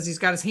Matt, because he's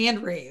got his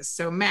hand raised.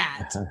 So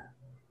Matt.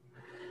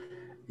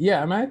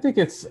 Yeah, I mean, I think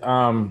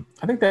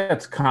I think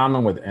that's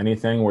common with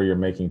anything where you're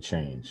making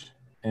change.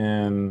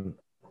 And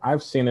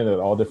I've seen it at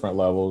all different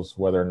levels,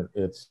 whether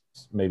it's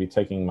maybe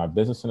taking my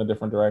business in a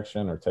different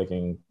direction or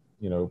taking,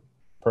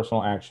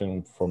 personal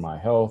action for my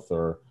health,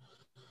 or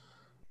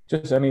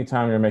just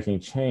anytime you're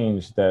making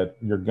change, that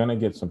you're going to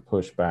get some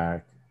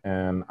pushback.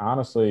 And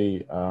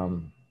honestly,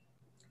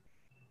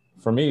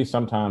 for me,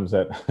 sometimes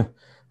that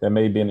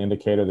may be an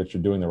indicator that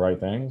you're doing the right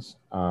things.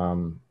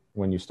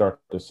 When you start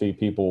to see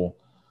people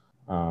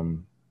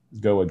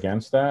go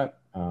against that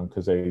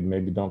because they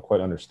maybe don't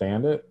quite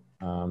understand it.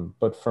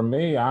 But for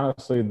me,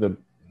 honestly, the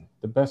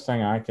best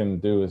thing I can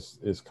do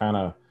is kind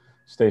of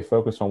stay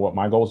focused on what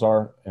my goals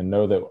are and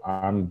know that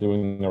I'm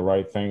doing the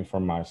right thing for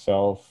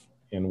myself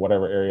in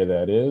whatever area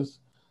that is,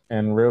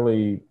 and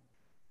really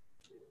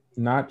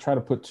not try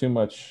to put too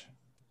much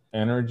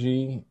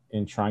energy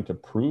in trying to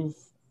prove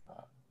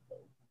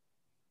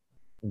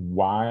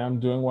why I'm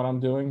doing what I'm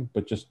doing,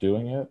 but just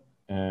doing it.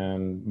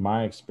 And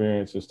my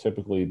experience has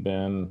typically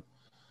been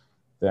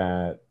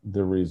that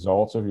the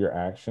results of your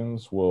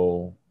actions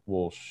will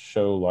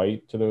show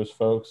light to those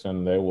folks,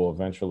 and they will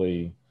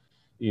eventually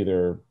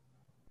either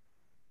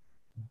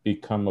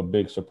become a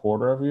big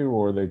supporter of you,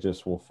 or they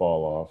just will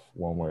fall off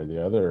one way or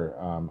the other.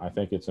 I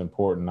think it's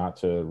important not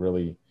to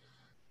really,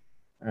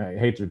 I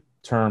hate the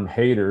term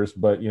haters,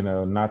 but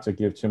not to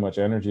give too much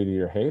energy to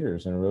your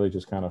haters, and really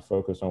just kind of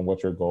focus on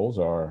what your goals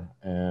are.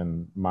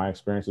 And my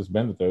experience has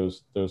been that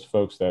those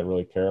folks that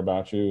really care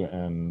about you,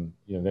 and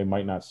they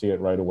might not see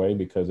it right away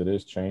because it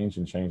is change,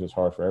 and change is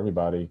hard for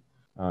everybody.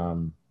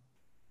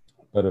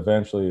 But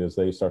eventually, as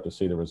they start to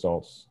see the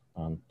results,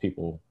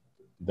 people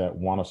that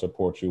want to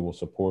support you will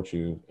support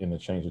you in the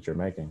change that you're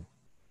making.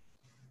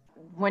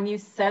 When you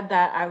said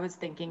that, I was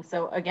thinking,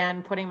 so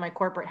again, putting my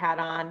corporate hat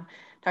on,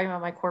 talking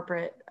about my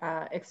corporate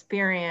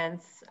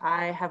experience,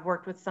 I have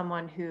worked with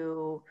someone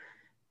who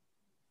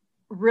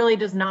really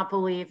does not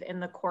believe in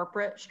the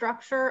corporate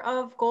structure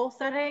of goal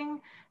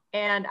setting.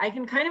 And I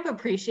can kind of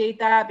appreciate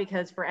that,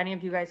 because for any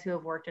of you guys who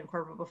have worked in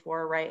corporate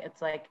before, right,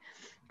 it's like,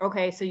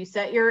 okay, so you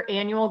set your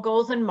annual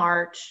goals in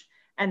March,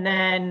 and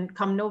then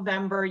come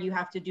November, you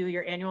have to do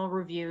your annual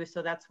review.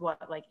 So that's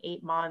what, like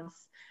 8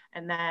 months.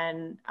 And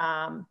then,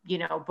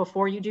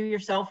 before you do your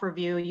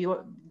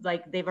self-review,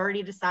 they've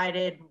already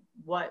decided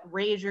what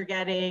raise you're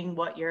getting,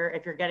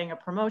 if you're getting a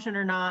promotion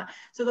or not.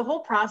 So the whole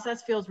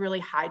process feels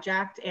really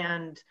hijacked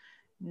and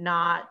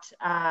not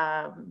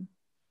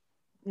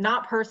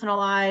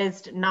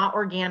personalized, not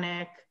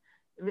organic.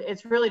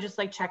 It's really just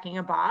like checking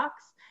a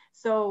box.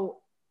 So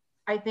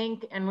I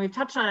think, and we've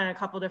touched on it in a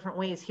couple different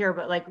ways here,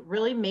 but like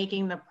really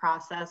making the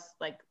process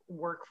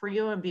work for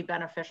you and be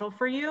beneficial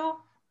for you.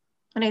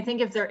 And I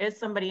think if there is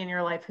somebody in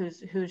your life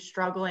who's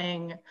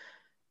struggling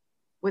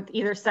with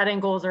either setting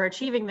goals or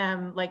achieving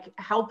them,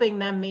 helping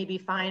them maybe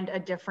find a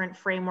different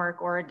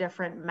framework or a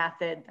different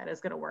method that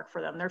is going to work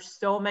for them. There's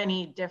so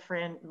many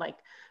different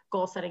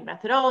goal setting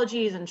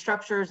methodologies and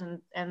structures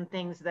and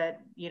things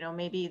that,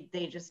 maybe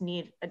they just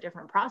need a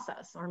different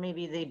process, or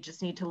maybe they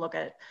just need to look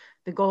at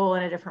the goal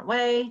in a different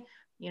way.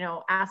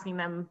 Asking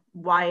them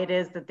why it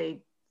is that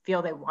they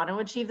feel they want to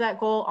achieve that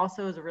goal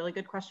also is a really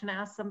good question to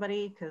ask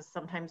somebody, because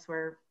sometimes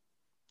we're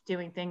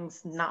doing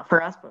things not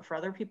for us, but for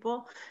other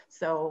people.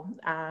 So,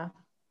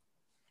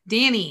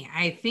 Danny,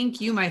 I think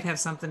you might have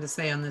something to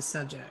say on this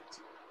subject.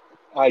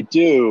 I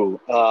do.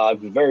 I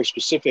have a very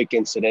specific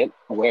incident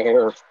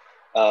where,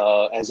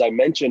 as I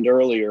mentioned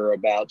earlier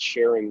about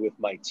sharing with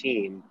my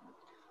team,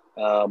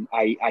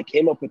 I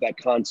came up with that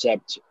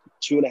concept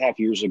 2.5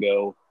 years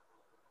ago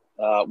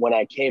when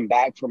I came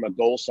back from a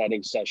goal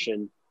setting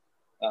session,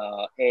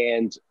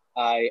 and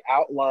I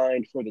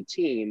outlined for the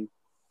team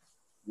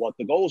what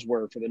the goals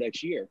were for the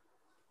next year.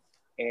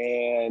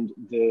 And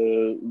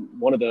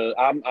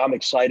I'm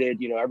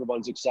excited,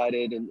 everyone's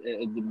excited.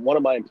 And one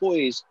of my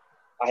employees,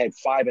 I had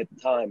 5 at the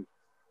time,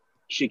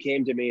 she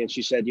came to me and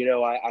she said,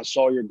 I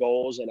saw your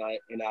goals, and I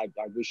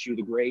wish you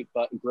the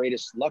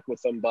greatest luck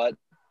with them. But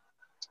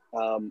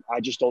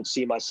I just don't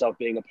see myself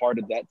being a part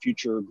of that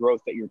future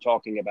growth that you're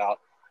talking about.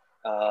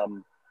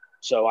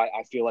 So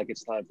I feel like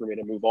it's time for me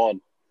to move on.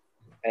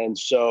 And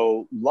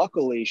so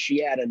luckily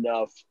she had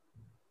enough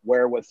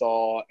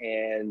wherewithal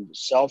and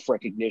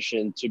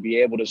self-recognition to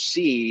be able to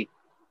see,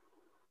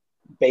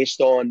 based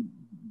on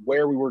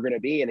where we were going to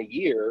be in a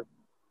year,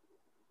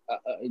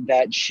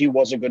 that she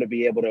wasn't going to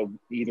be able to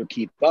either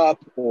keep up,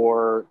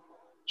 or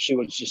she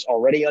was just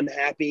already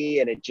unhappy,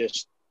 and it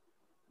just,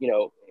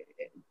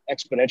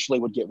 exponentially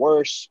would get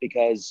worse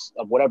because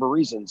of whatever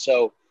reason.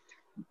 So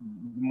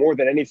more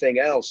than anything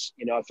else,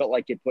 I felt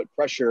like it put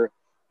pressure,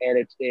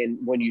 and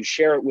when you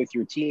share it with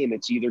your team,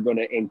 it's either going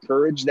to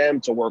encourage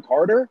them to work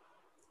harder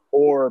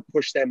or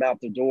push them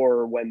out the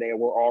door when they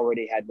were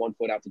already had one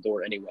foot out the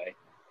door anyway.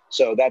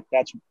 So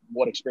that's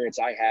what experience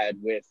I had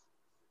with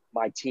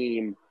my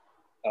team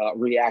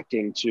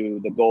reacting to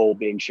the goal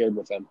being shared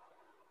with them.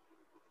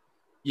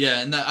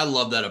 Yeah, and I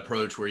love that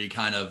approach where you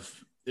kind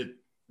of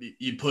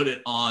you put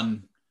it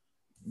on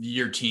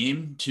your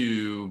team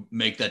to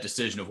make that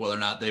decision of whether or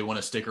not they want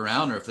to stick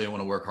around or if they want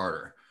to work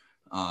harder.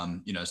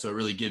 So it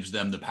really gives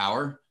them the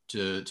power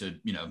to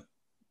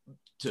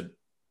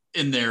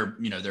in their,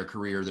 their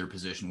career, their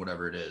position,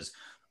 whatever it is.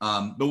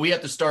 But we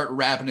have to start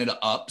wrapping it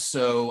up.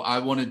 So I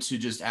wanted to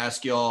just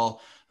ask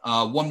y'all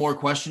one more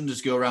question,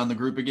 just go around the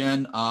group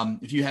again.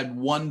 If you had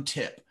one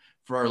tip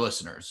for our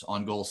listeners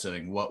on goal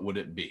setting, what would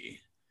it be?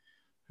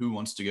 Who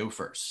wants to go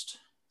first?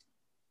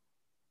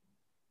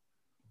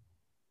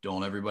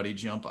 Don't everybody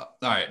jump up.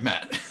 All right,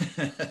 Matt.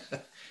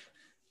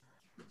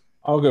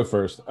 I'll go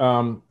first.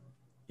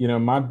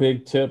 My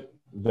big tip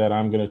that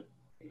I'm going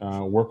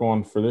to work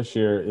on for this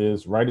year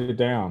is write it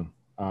down.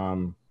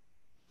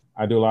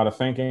 I do a lot of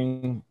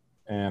thinking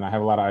and I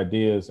have a lot of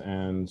ideas.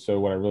 And so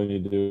what I really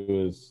need to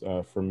do is,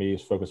 for me,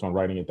 is focus on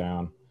writing it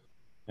down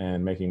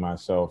and making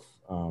myself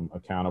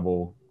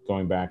accountable,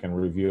 going back and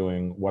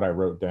reviewing what I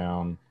wrote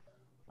down,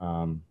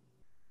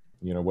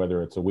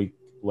 whether it's a week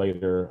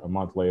later, a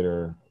month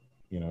later,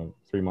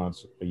 3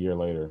 months, a year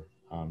later.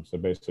 So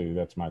basically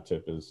that's my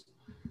tip is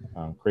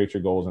create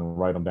your goals and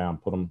write them down,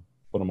 put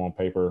them on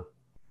paper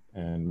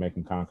and make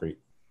them concrete.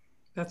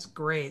 That's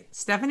great.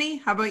 Stephanie,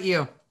 how about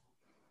you?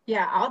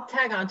 Yeah, I'll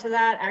tag on to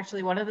that.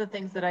 Actually, one of the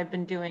things that I've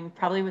been doing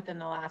probably within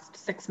the last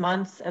 6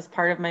 months as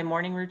part of my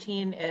morning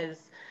routine is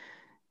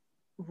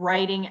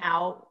writing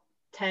out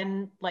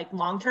 10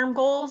 long-term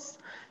goals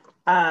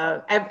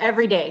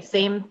every day,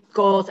 same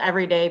goals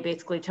every day,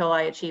 basically till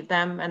I achieve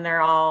them. And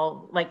they're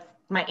all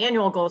my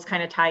annual goals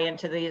kind of tie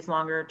into these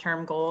longer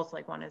term goals.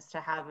 One is to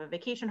have a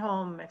vacation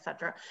home,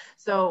 etc.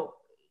 So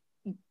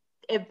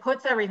it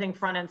puts everything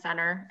front and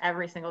center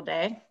every single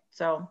day.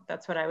 So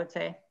that's what I would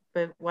say.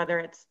 But whether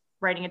it's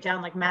writing it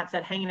down, like Matt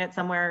said, hanging it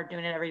somewhere,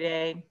 doing it every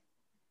day,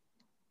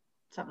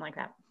 something like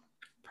that.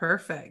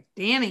 Perfect.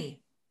 Danny.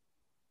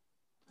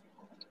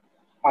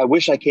 I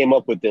wish I came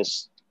up with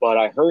this, but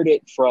I heard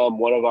it from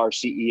one of our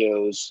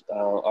CEOs,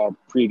 our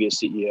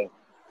previous CEO.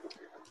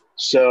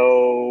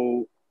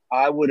 So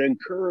I would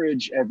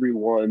encourage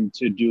everyone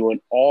to do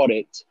an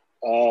audit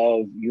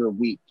of your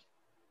week.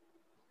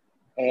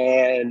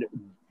 And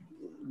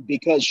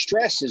because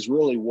stress is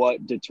really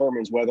what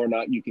determines whether or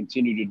not you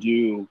continue to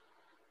do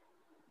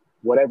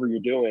whatever you're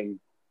doing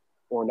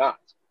or not.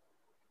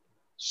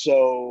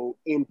 So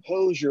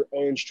impose your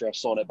own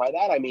stress on it. By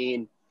that, I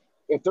mean,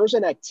 if there's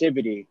an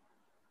activity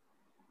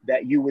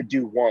that you would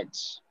do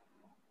once,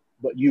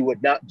 but you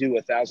would not do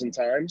 1,000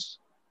 times,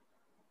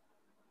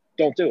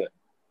 don't do it.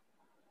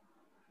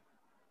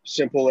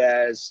 Simple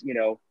as,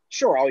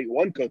 sure, I'll eat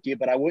one cookie,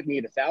 but I wouldn't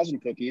eat 1,000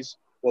 cookies.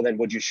 Well, then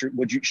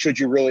should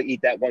you really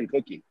eat that one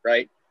cookie,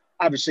 right?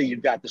 Obviously,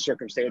 you've got the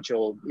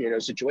circumstantial,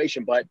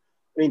 situation, but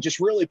just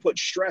really put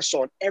stress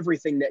on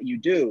everything that you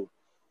do.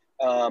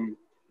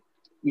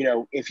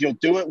 If you'll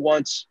do it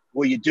once,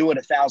 will you do it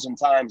 1,000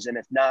 times? And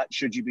if not,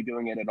 should you be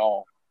doing it at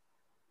all?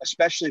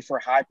 Especially for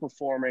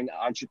high-performing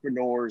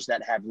entrepreneurs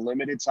that have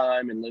limited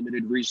time and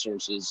limited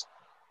resources,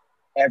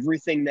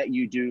 everything that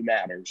you do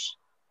matters.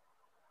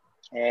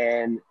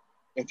 And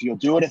if you'll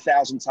do it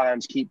 1,000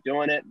 times, keep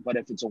doing it. But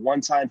if it's a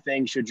one-time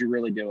thing, should you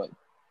really do it?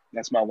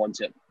 That's my one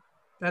tip.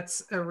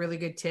 That's a really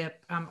good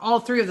tip. All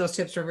three of those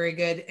tips are very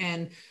good.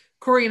 And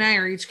Corey and I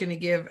are each going to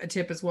give a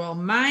tip as well.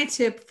 My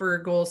tip for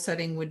goal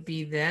setting would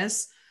be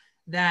this,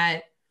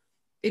 that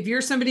if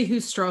you're somebody who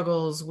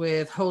struggles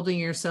with holding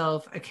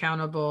yourself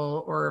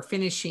accountable or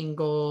finishing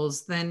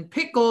goals, then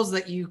pick goals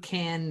that you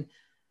can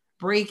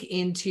break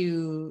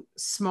into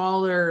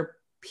smaller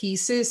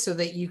pieces so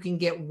that you can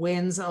get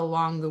wins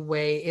along the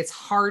way. It's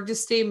hard to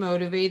stay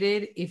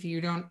motivated if you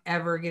don't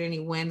ever get any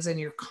wins and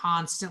you're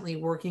constantly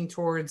working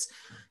towards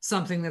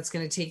something that's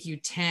going to take you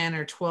 10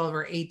 or 12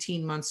 or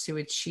 18 months to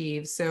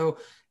achieve. So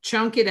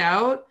chunk it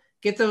out,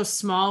 get those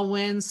small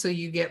wins so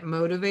you get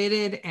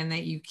motivated and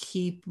that you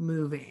keep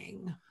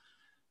moving.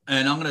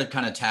 And I'm going to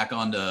kind of tack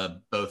on to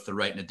both the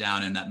writing it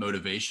down and that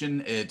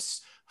motivation.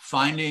 It's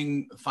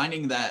finding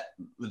that,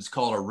 let's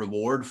call it a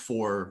reward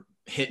for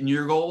hitting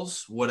your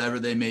goals, whatever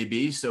they may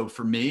be. So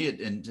for me,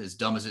 and as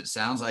dumb as it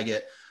sounds, I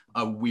get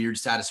a weird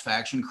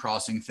satisfaction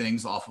crossing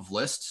things off of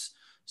lists.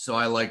 So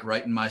I like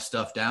writing my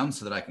stuff down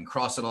so that I can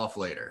cross it off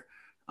later.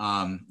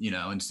 And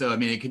so,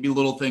 it could be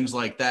little things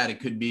like that. It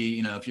could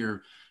be,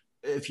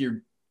 if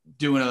you're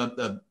doing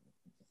a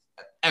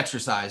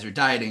exercise or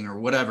dieting or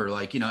whatever,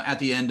 at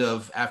the end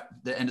of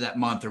that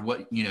month or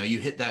what, you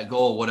hit that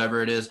goal,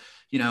 whatever it is,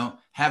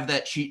 have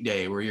that cheat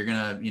day where you're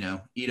going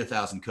to, eat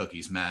 1,000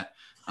 cookies, Matt.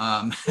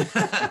 I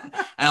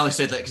only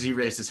said that because he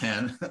raised his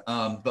hand.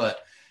 So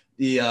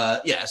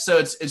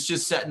it's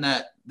just setting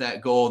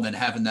that goal and then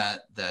having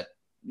that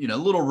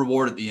little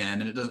reward at the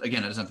end. And it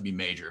doesn't have to be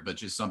major, but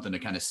just something to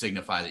kind of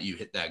signify that you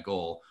hit that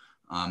goal.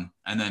 And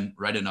then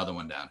write another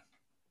one down.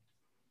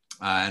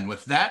 And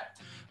with that,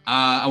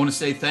 I want to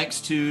say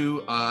thanks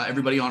to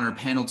everybody on our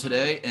panel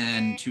today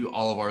and to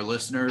all of our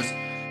listeners.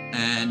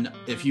 And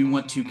if you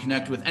want to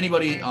connect with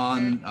anybody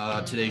on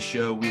today's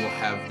show, we will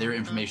have their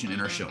information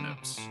in our show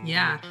notes.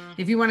 Yeah.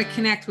 If you want to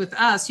connect with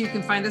us, you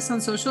can find us on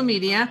social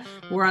media.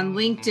 We're on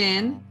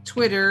LinkedIn,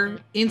 Twitter,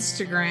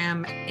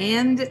 Instagram,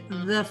 and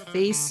the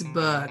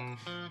Facebook.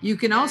 You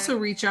can also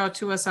reach out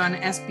to us on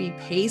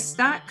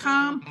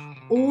sbpace.com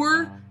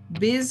or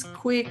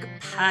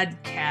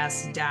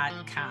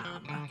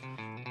bizquickpodcast.com.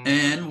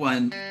 And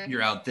when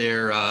you're out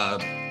there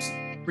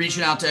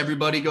reaching out to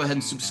everybody, go ahead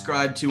and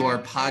subscribe to our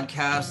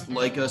podcast,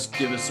 like us,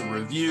 give us a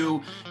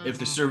review. If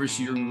the service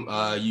you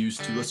use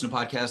to listen to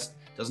podcasts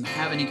doesn't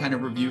have any kind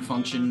of review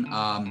function,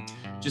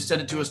 just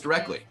send it to us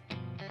directly.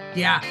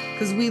 Yeah,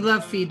 because we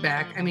love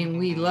feedback. I mean,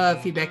 we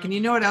love feedback. And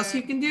you know what else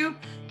you can do?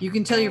 You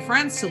can tell your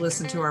friends to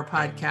listen to our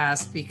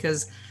podcast,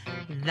 because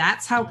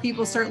that's how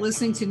people start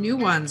listening to new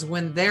ones,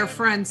 when their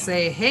friends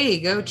say, hey,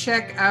 go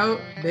check out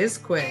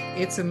BizQuick.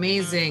 It's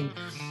amazing.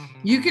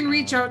 You can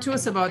reach out to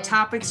us about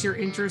topics you're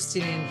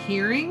interested in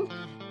hearing.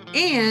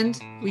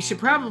 And we should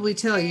probably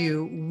tell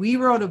you, we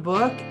wrote a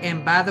book,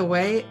 and by the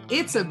way,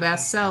 it's a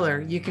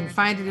bestseller. You can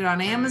find it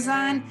on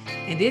Amazon,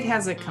 and it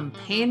has a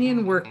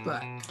companion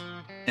workbook.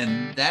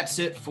 And that's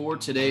it for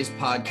today's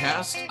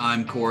podcast.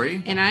 I'm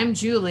Corey. And I'm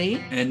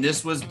Julie. And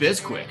this was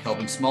BizQuick,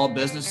 helping small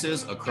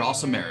businesses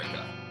across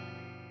America.